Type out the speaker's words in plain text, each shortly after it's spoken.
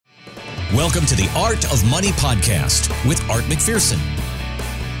Welcome to the Art of Money podcast with Art McPherson.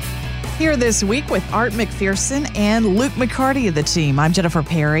 Here this week with Art McPherson and Luke McCarty of the team. I'm Jennifer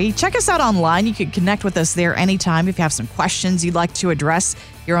Perry. Check us out online. You can connect with us there anytime if you have some questions you'd like to address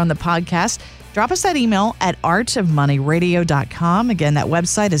here on the podcast. Drop us that email at artofmoneyradio.com. Again, that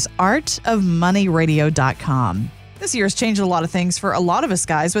website is artofmoneyradio.com. This year's changed a lot of things for a lot of us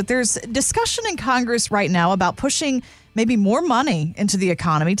guys, but there's discussion in Congress right now about pushing maybe more money into the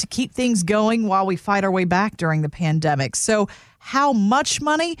economy to keep things going while we fight our way back during the pandemic. So how much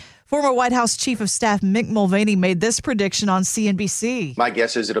money? Former White House Chief of Staff Mick Mulvaney made this prediction on CNBC. My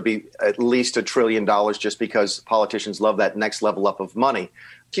guess is it'll be at least $1 trillion just because politicians love that next level up of money.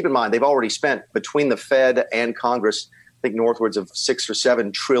 Keep in mind, they've already spent between the Fed and Congress, I think northwards of $6 or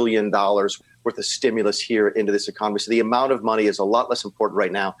 $7 trillion worth of stimulus here into this economy. So the amount of money is a lot less important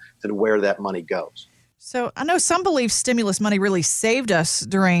right now than where that money goes. So I know some believe stimulus money really saved us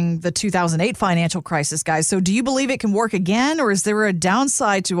during the 2008 financial crisis, guys. So do you believe it can work again, or is there a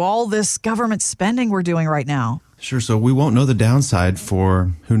downside to all this government spending we're doing right now? Sure. So we won't know the downside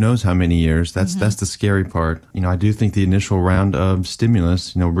for who knows how many years. That's the scary part. I do think the initial round of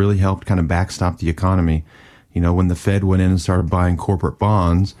stimulus, really helped kind of backstop the economy. When the Fed went in and started buying corporate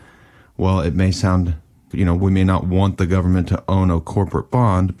bonds, well, it may sound, we may not want the government to own a corporate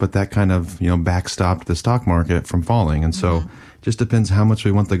bond, but that kind of, backstopped the stock market from falling. And so just depends how much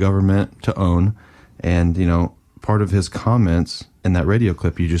we want the government to own. And, part of his comments in that radio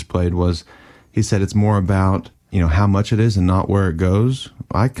clip you just played was he said it's more about, how much it is and not where it goes.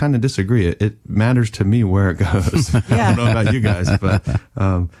 I kind of disagree. It matters to me where it goes. I don't know about you guys, but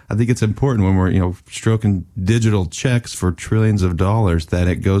I think it's important when we're, stroking digital checks for trillions of dollars that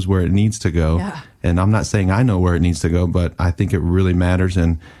it goes where it needs to go. Yeah. And I'm not saying I know where it needs to go, but I think it really matters.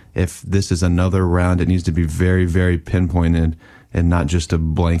 And if this is another round, it needs to be very, very pinpointed and not just a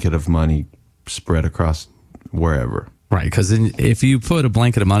blanket of money spread across wherever. Right, because if you put a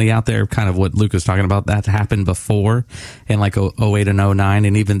blanket of money out there, kind of what Luke was talking about, that happened before in like 08 and 09.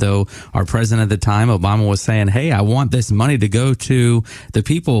 And even though our president at the time, Obama, was saying, hey, I want this money to go to the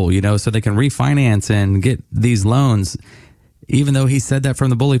people, so they can refinance and get these loans. Even though he said that from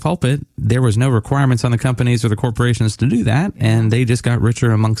the bully pulpit, there was no requirements on the companies or the corporations to do that, and they just got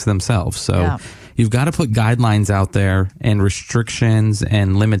richer amongst themselves. So you've got to put guidelines out there and restrictions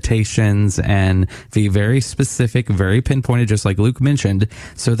and limitations and be very specific, very pinpointed, just like Luke mentioned,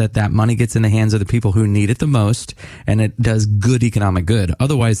 so that that money gets in the hands of the people who need it the most and it does good economic good.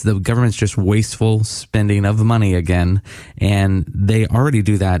 Otherwise, the government's just wasteful spending of money again, and they already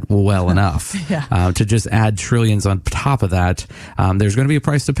do that well enough. To just add trillions on top of that, there's going to be a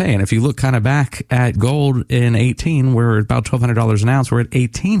price to pay. And if you look kind of back at gold in 18, we're about $1,200 an ounce. We're at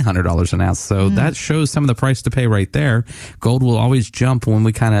 $1,800 an ounce. So that shows some of the price to pay right there. Gold will always jump when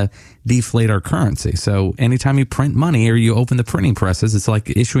we kind of deflate our currency. So anytime you print money or you open the printing presses, it's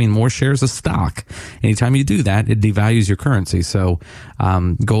like issuing more shares of stock. Anytime you do that, it devalues your currency. So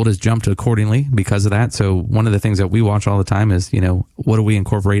gold has jumped accordingly because of that. So one of the things that we watch all the time is, what do we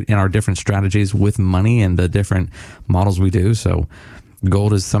incorporate in our different strategies with money and the different models we do. So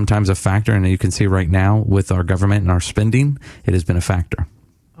gold is sometimes a factor, and you can see right now with our government and our spending, it has been a factor.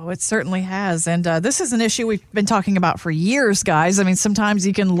 Oh, it certainly has. And this is an issue we've been talking about for years, guys. I mean, sometimes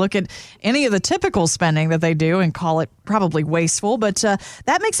you can look at any of the typical spending that they do and call it probably wasteful, but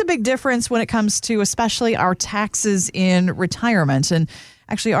that makes a big difference when it comes to especially our taxes in retirement. And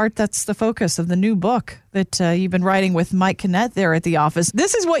actually, Art, that's the focus of the new book that you've been writing with Mike Kinnett there at the office.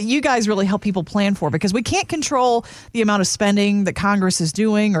 This is what you guys really help people plan for, because we can't control the amount of spending that Congress is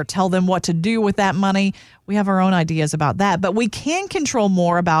doing or tell them what to do with that money. We have our own ideas about that, but we can control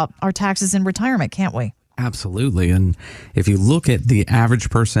more about our taxes in retirement, can't we? Absolutely. And if you look at the average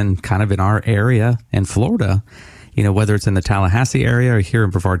person kind of in our area in Florida, whether it's in the Tallahassee area or here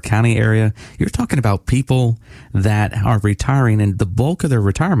in Brevard County area, you're talking about people that are retiring, and the bulk of their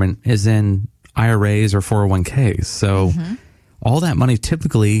retirement is in IRAs or 401ks. So all that money,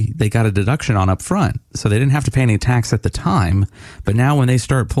 typically they got a deduction on up front. So they didn't have to pay any tax at the time. But now when they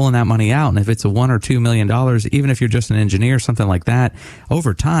start pulling that money out, and if it's a $1 or $2 million, even if you're just an engineer, something like that,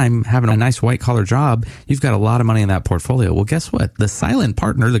 over time, having a nice white collar job, you've got a lot of money in that portfolio. Well, guess what? The silent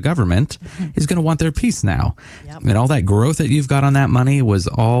partner, the government, is going to want their piece now. And all that growth that you've got on that money was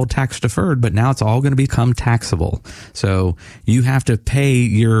all tax deferred, but now it's all going to become taxable. So you have to pay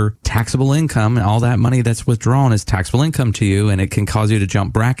your taxable income, and all that money that's withdrawn is taxable income to you, and it can cause you to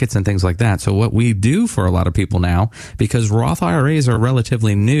jump brackets and things like that. So what we do for a lot of people now, because Roth IRAs are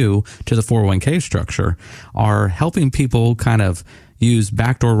relatively new to the 401k structure, are helping people kind of use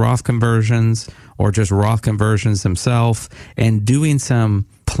backdoor Roth conversions or just Roth conversions themselves, and doing some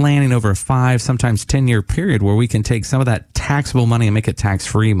planning over a 5, sometimes 10-year period where we can take some of that taxable money and make it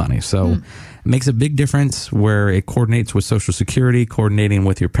tax-free money. So it makes a big difference where it coordinates with Social Security, coordinating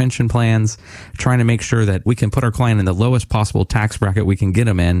with your pension plans, trying to make sure that we can put our client in the lowest possible tax bracket we can get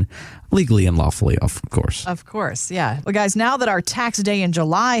them in, legally and lawfully, of course. Of course, yeah. Well, guys, now that our tax day in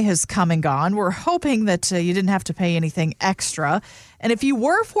July has come and gone, we're hoping that you didn't have to pay anything extra. And if you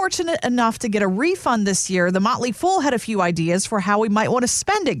were fortunate enough to get a refund this year, the Motley Fool had a few ideas for how we might want to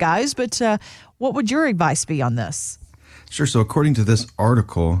spend it, guys. But what would your advice be on this? Sure. So according to this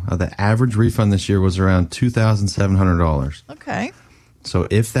article, the average refund this year was around $2,700. Okay. So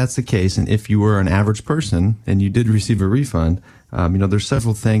if that's the case, and if you were an average person and you did receive a refund, there's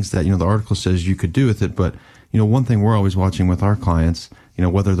several things that, the article says you could do with it. But, one thing we're always watching with our clients,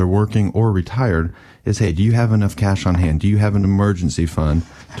 whether they're working or retired, is, hey, do you have enough cash on hand? Do you have an emergency fund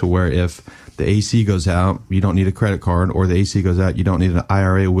to where if the AC goes out, you don't need a credit card, or the AC goes out, you don't need an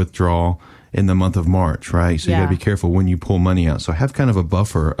IRA withdrawal in the month of March, right? So you got to be careful when you pull money out. So have kind of a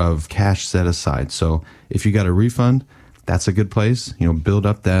buffer of cash set aside. So if you got a refund, that's a good place. Build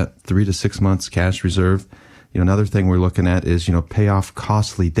up that 3 to 6 months cash reserve. Another thing we're looking at is, pay off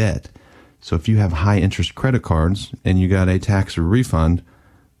costly debt. So if you have high interest credit cards and you got a tax refund,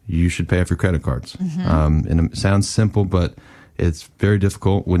 you should pay off your credit cards. And it sounds simple, but it's very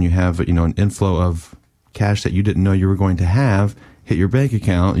difficult when you have, an inflow of cash that you didn't know you were going to have hit your bank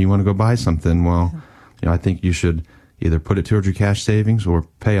account and you want to go buy something. Well, I think you should either put it towards your cash savings or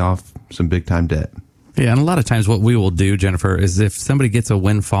pay off some big time debt. Yeah, and a lot of times what we will do, Jennifer, is if somebody gets a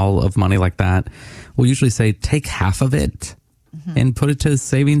windfall of money like that, we'll usually say take half of it and put it to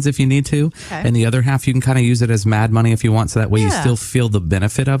savings if you need to. Okay. And the other half, you can kind of use it as mad money if you want. So that way you still feel the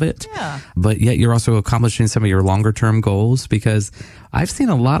benefit of it. Yeah. But yet you're also accomplishing some of your longer term goals, because I've seen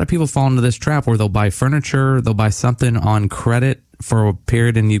a lot of people fall into this trap where they'll buy furniture, they'll buy something on credit for a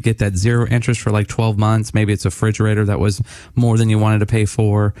period, and you get that zero interest for like 12 months. Maybe it's a refrigerator that was more than you wanted to pay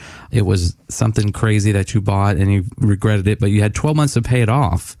for. It was something crazy that you bought and you regretted it, but you had 12 months to pay it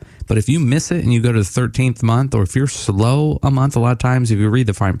off. But if you miss it and you go to the 13th month, or if you're slow a month, a lot of times, if you read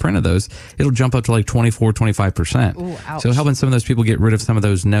the fine print of those, it'll jump up to like 24, 25%. Ooh, ouch. So helping some of those people get rid of some of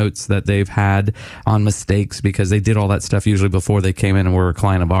those notes that they've had on mistakes, because they did all that stuff usually before they came in and were a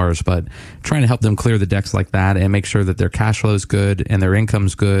client of ours. But trying to help them clear the decks like that and make sure that their cash flow is good and their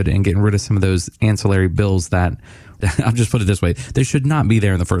income's good, and getting rid of some of those ancillary bills that, I'll just put it this way, they should not be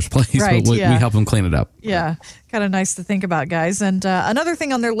there in the first place, right, but we help them clean it up. Yeah, kind of nice to think about, guys. And another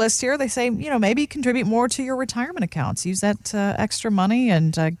thing on their list here, they say, maybe contribute more to your retirement accounts. Use that extra money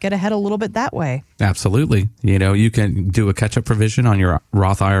and get ahead a little bit that way. Absolutely. You can do a catch-up provision on your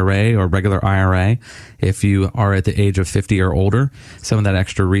Roth IRA or regular IRA. If you are at the age of 50 or older, some of that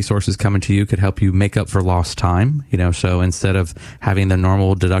extra resources coming to you could help you make up for lost time. So instead of having the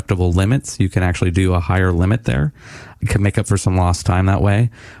normal deductible limits, you can actually do a higher limit there. You can make up for some lost time that way.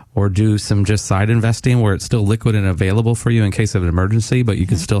 Or do some just side investing where it's still liquid and available for you in case of an emergency, but you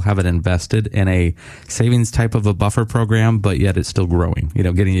can still have it invested in a savings type of a buffer program, but yet it's still growing,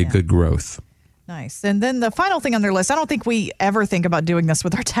 getting you good growth. Nice. And then the final thing on their list, I don't think we ever think about doing this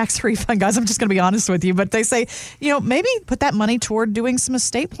with our tax refund, guys. I'm just going to be honest with you. But they say, maybe put that money toward doing some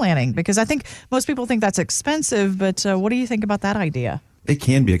estate planning, because I think most people think that's expensive. But what do you think about that idea? It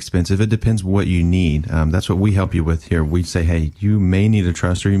can be expensive. It depends what you need. That's what we help you with here. We say, hey, you may need a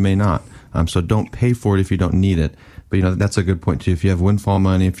trust or you may not. So don't pay for it if you don't need it. But, that's a good point, too. If you have windfall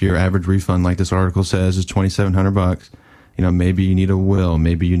money, if your average refund, like this article says, is $2,700, maybe you need a will,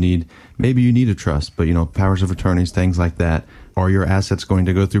 maybe you need a trust, but, powers of attorneys, things like that. Are your assets going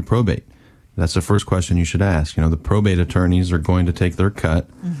to go through probate? That's the first question you should ask. The probate attorneys are going to take their cut,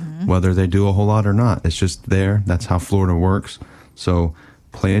 whether they do a whole lot or not. It's just there. That's how Florida works. So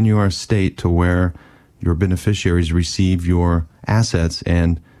plan your estate to where your beneficiaries receive your assets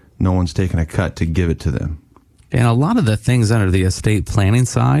and no one's taking a cut to give it to them. And a lot of the things under the estate planning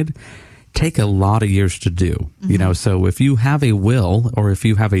side take a lot of years to do. So if you have a will or if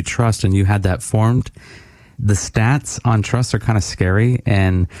you have a trust and you had that formed, the stats on trusts are kind of scary.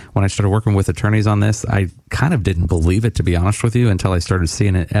 And when I started working with attorneys on this, I kind of didn't believe it, to be honest with you, until I started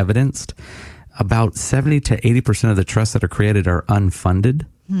seeing it evidenced. About 70 to 80% of the trusts that are created are unfunded.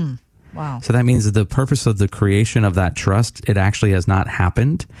 Wow. So that means that the purpose of the creation of that trust, it actually has not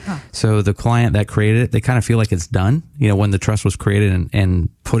happened. So the client that created it, they kind of feel like it's done, when the trust was created and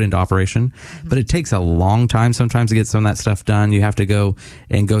put into operation. But it takes a long time sometimes to get some of that stuff done. You have to go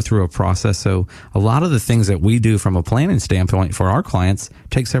through a process. So a lot of the things that we do from a planning standpoint for our clients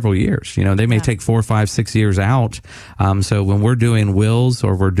take several years. They may take 4, 5, 6 years out. So when we're doing wills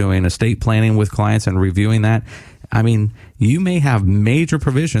or we're doing estate planning with clients and reviewing that, you may have major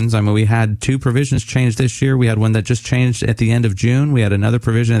provisions. We had 2 provisions changed this year. We had one that just changed at the end of June. We had another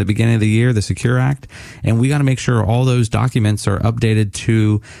provision at the beginning of the year, the Secure Act. And we got to make sure all those documents are updated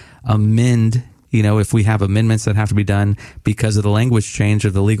to amend, if we have amendments that have to be done because of the language change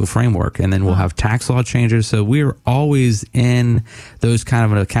of the legal framework. And then we'll have tax law changes. So we're always in those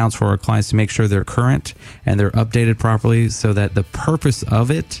kind of accounts for our clients to make sure they're current and they're updated properly so that the purpose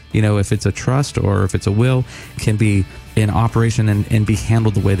of it, if it's a trust or if it's a will, can be in operation and be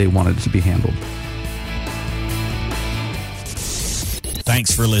handled the way they wanted it to be handled.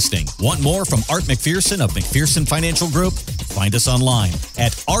 Thanks for listening. Want more from Art McPherson of McPherson Financial Group? Find us online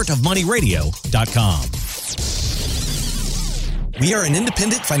at artofmoneyradio.com. We are an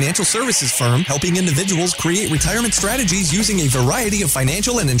independent financial services firm helping individuals create retirement strategies using a variety of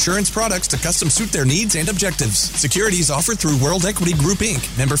financial and insurance products to custom suit their needs and objectives. Securities offered through World Equity Group,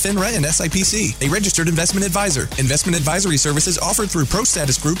 Inc., member FINRA and SIPC, a registered investment advisor. Investment advisory services offered through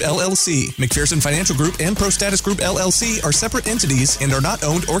ProStatus Group, LLC. McPherson Financial Group and ProStatus Group, LLC are separate entities and are not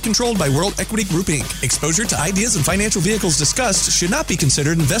owned or controlled by World Equity Group, Inc. Exposure to ideas and financial vehicles discussed should not be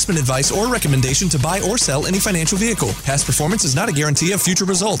considered investment advice or recommendation to buy or sell any financial vehicle. Past performance is not a guarantee of future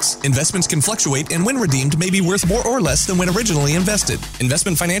results. Investments can fluctuate and when redeemed may be worth more or less than when originally invested.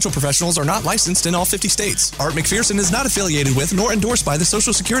 Investment financial professionals are not licensed in all 50 states. Art McPherson is not affiliated with nor endorsed by the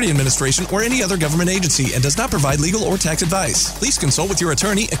Social Security Administration or any other government agency and does not provide legal or tax advice. Please consult with your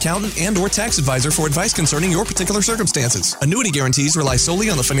attorney, accountant, and or tax advisor for advice concerning your particular circumstances. Annuity guarantees rely solely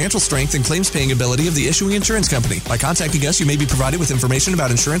on the financial strength and claims paying ability of the issuing insurance company. By contacting us, you may be provided with information about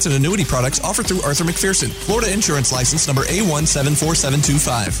insurance and annuity products offered through Arthur McPherson. Florida Insurance License number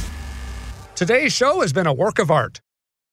A174725. Today's show has been a work of art.